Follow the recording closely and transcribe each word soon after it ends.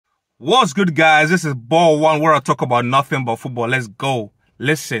What's good, guys? This is Ball One, where I talk about nothing but football. Let's go.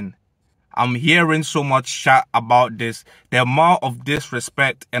 Listen, I'm hearing so much chat about this. The amount of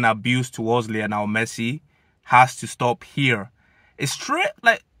disrespect and abuse towards Lionel Messi has to stop here. It's straight,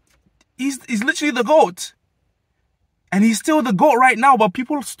 like, he's literally the GOAT. And he's still the GOAT right now, but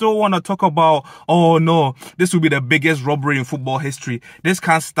people still want to talk about, oh no, this will be the biggest robbery in football history. This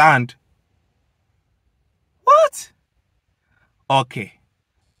can't stand. What? Okay.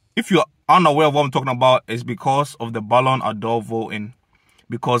 If you're unaware of what I'm talking about, it's because of the Balon Do'r voting.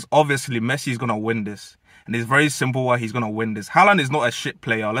 Because obviously Messi is going to win this. And it's very simple why he's going to win this. Haaland is not a shit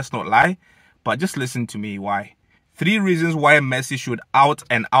player, let's not lie. But just listen to me why. 3 reasons why Messi should out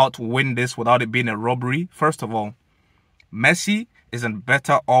and out win this without it being a robbery. First of all, Messi is a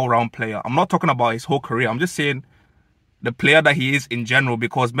better all-round player. I'm not talking about his whole career. I'm just saying the player that he is in general,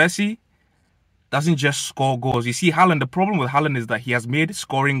 because Messi doesn't just score goals. You see, Haaland, the problem with Haaland is that he has made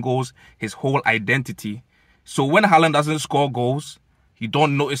scoring goals his whole identity. So when Haaland doesn't score goals, you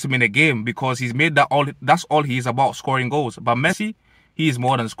don't notice him in a game because he's made that all. That's all he is about, scoring goals. But Messi, he is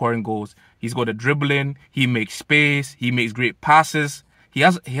more than scoring goals. He's got the dribbling. He makes space. He makes great passes. He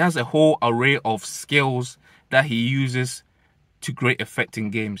has a whole array of skills that he uses to great effect in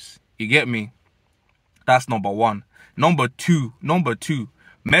games. You get me? That's number one. Number two.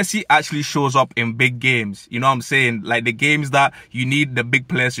 Messi actually shows up in big games. You know what I'm saying? Like the games that you need the big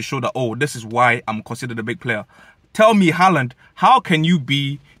players to show that, oh, this is why I'm considered a big player. Tell me, Haaland, how can you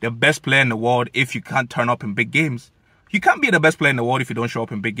be the best player in the world if you can't turn up in big games? You can't be the best player in the world if you don't show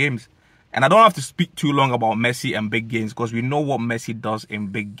up in big games. And I don't have to speak too long about Messi and big games because we know what Messi does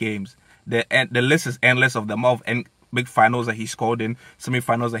in big games. The list is endless of the amount of big finals that he scored in,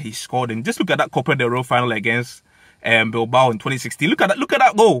 semi-finals that he scored in. Just look at that Copa del Rey final against Bilbao in 2016. Look at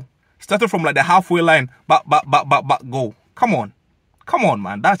that goal. Started from like the halfway line, back, goal. Come on,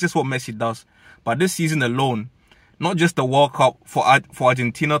 man. That's just what Messi does. But this season alone, not just the World Cup, for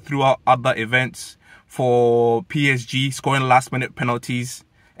Argentina throughout other events, for PSG scoring last-minute penalties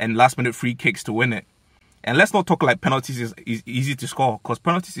and last-minute free kicks to win it. And let's not talk like penalties is easy to score, because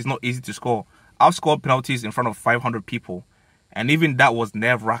penalties is not easy to score. I've scored penalties in front of 500 people, and even that was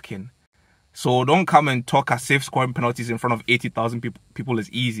nerve-wracking. So don't come and talk as if scoring penalties in front of 80,000 people is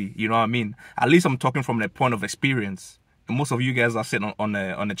easy. You know what I mean? At least I'm talking from the point of experience. And most of you guys are sitting on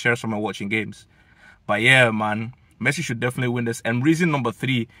the chairs from and watching games. But yeah, man, Messi should definitely win this. And reason number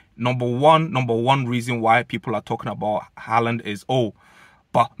 3, number one reason why people are talking about Haaland is, oh,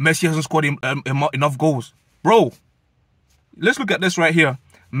 but Messi hasn't scored enough goals. Bro, let's look at this right here.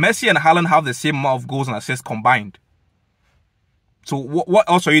 Messi and Haaland have the same amount of goals and assists combined. So what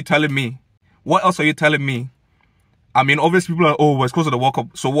else are you telling me? What else are you telling me? I mean, obviously people are, oh, well, it's because of the World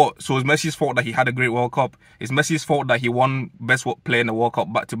Cup. So what? So it's Messi's fault that he had a great World Cup? It's Messi's fault that he won best player in the World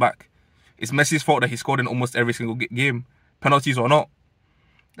Cup back-to-back? It's Messi's fault that he scored in almost every single game, penalties or not?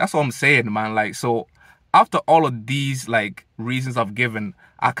 That's what I'm saying, man. Like, so after all of these like reasons I've given,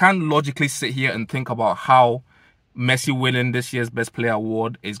 I can't logically sit here and think about how Messi winning this year's Best Player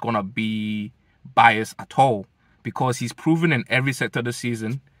award is gonna be biased at all, because he's proven in every sector this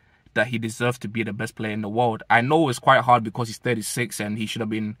season that he deserves to be the best player in the world. I know it's quite hard because he's 36 and he should have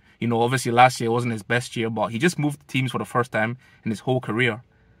been, you know, obviously last year wasn't his best year, but he just moved teams for the first time in his whole career.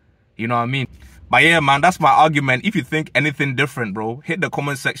 You know what I mean? But yeah, man, that's my argument. If you think anything different, bro, hit the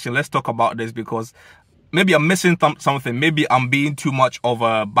comment section. Let's talk about this, because maybe I'm missing something. Maybe I'm being too much of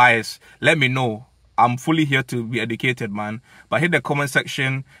a bias. Let me know. I'm fully here to be educated, man. But hit the comment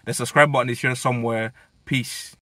section. The subscribe button is here somewhere. Peace.